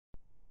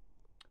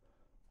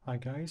Hi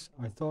guys,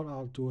 I thought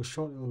I'll do a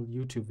short little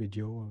YouTube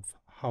video of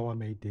how I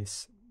made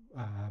this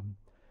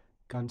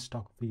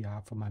gunstock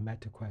VR for my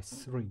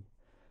MetaQuest 3.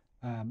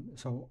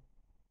 So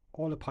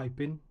all the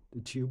piping,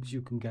 the tubes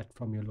you can get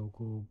from your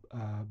local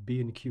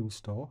B&Q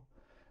store.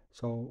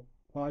 So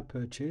what I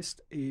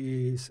purchased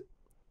is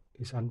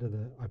under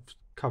the, I've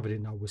covered it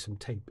now with some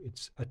tape.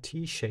 It's a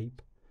T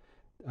shape,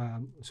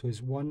 so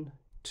it's one,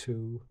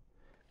 two,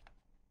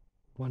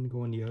 one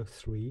going here,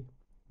 three,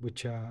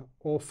 which are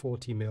all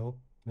 40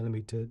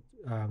 millimeter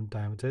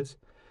diameters.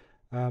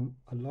 A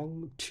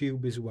long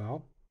tube as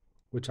well,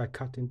 which I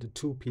cut into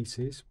two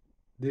pieces.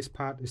 This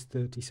part is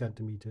 30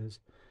 centimeters.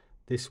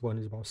 This one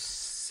is about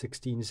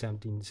 16,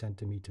 17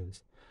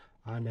 centimeters.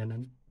 And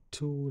then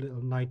two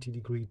little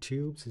 90-degree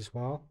tubes as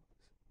well.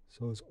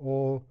 So it's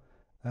all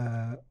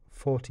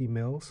 40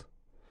 mils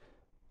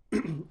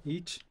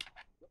each.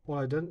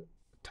 What I done,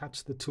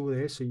 attach the two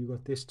there, so you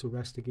got this to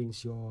rest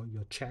against your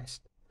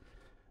chest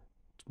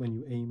when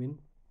you're aiming.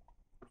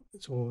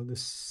 So the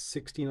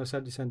 16 or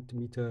 70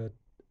 centimeter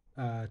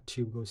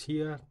tube goes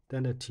here,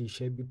 then a T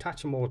shape. You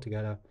attach them all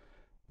together,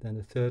 then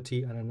a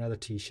 30 and another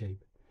T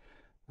shape.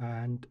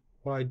 And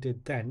what I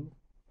did then,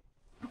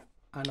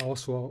 and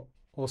also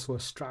a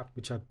strap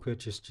which I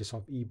purchased just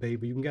off eBay,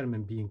 but you can get them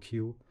in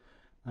B&Q.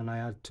 And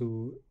I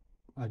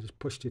just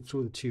pushed it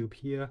through the tube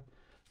here.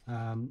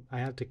 I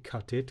had to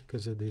cut it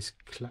because of this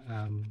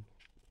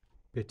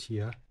bit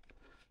here,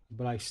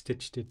 but I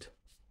stitched it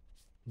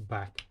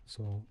back.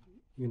 So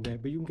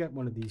but you can get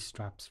one of these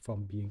straps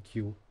from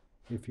B&Q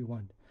if you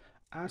want.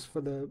 As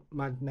for the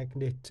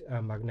magnetic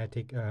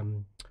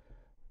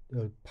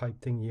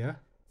pipe thing here,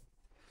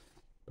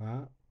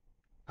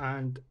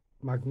 and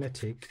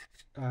magnetic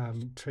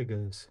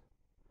triggers,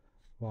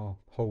 well,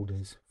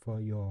 holders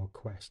for your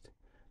Quest,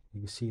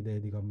 you can see there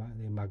they're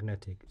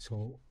magnetic.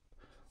 So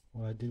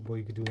what you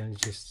could do then is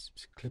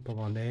just clip them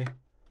on there,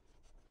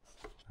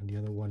 and the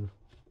other one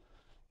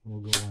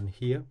will go on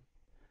here.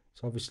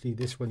 So obviously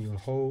this one you'll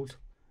hold,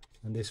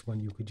 and this one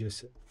you could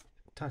just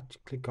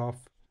click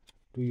off,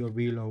 do your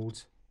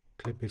reloads,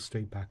 clip it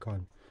straight back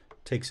on.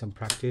 Take some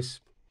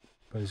practice,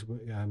 but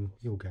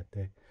you'll get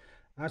there.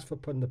 As for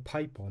putting the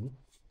pipe on,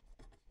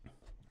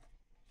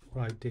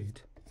 what I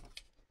did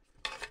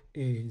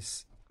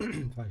is,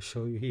 if I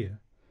show you here,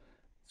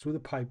 through the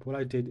pipe, what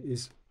I did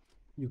is,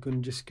 you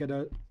can just get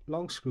a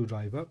long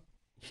screwdriver,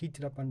 heat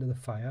it up under the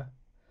fire,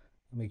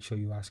 make sure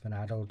you ask an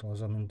adult or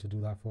someone to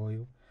do that for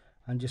you,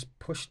 and just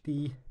push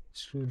the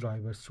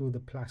screwdriver through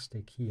the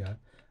plastic here.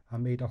 I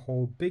made a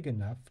hole big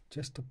enough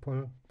just to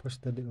push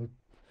the little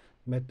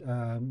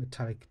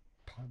metallic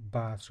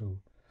bar through.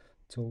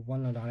 So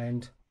one on that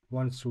end,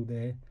 one through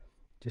there,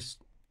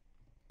 just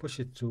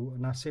push it through,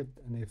 and that's it,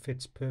 and it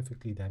fits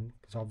perfectly then,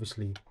 because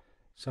obviously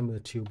some of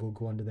the tube will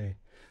go under there.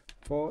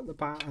 For the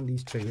bar and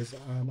these triggers,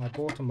 I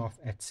bought them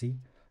off Etsy,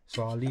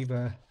 so I'll leave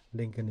a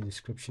link in the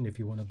description if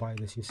you want to buy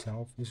this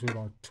yourself. This was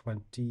about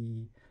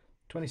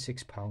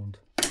 £26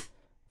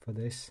 for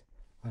this,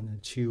 and the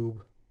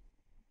tube,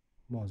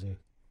 what was it,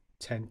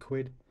 10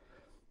 quid.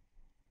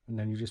 And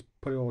then you just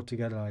put it all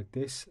together like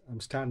this. I'm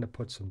starting to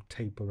put some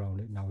tape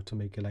around it now to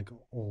make it like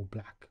all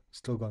black.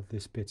 Still got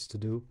this bits to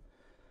do,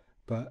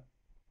 but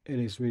it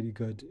is really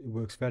good. It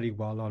works very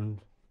well on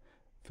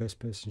first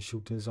person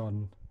shooters,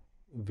 on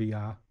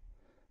VR,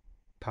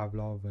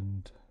 Pavlov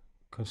and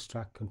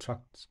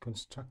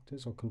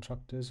constructors or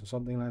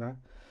something like that,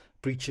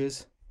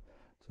 breaches.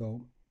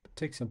 So it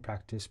takes some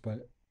practice,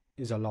 but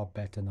is a lot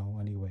better now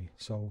anyway.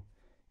 So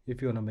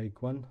if you want to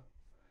make one,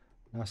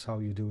 that's how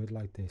you do it,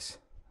 like this.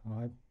 All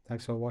right,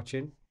 thanks for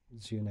watching.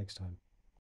 See you next time.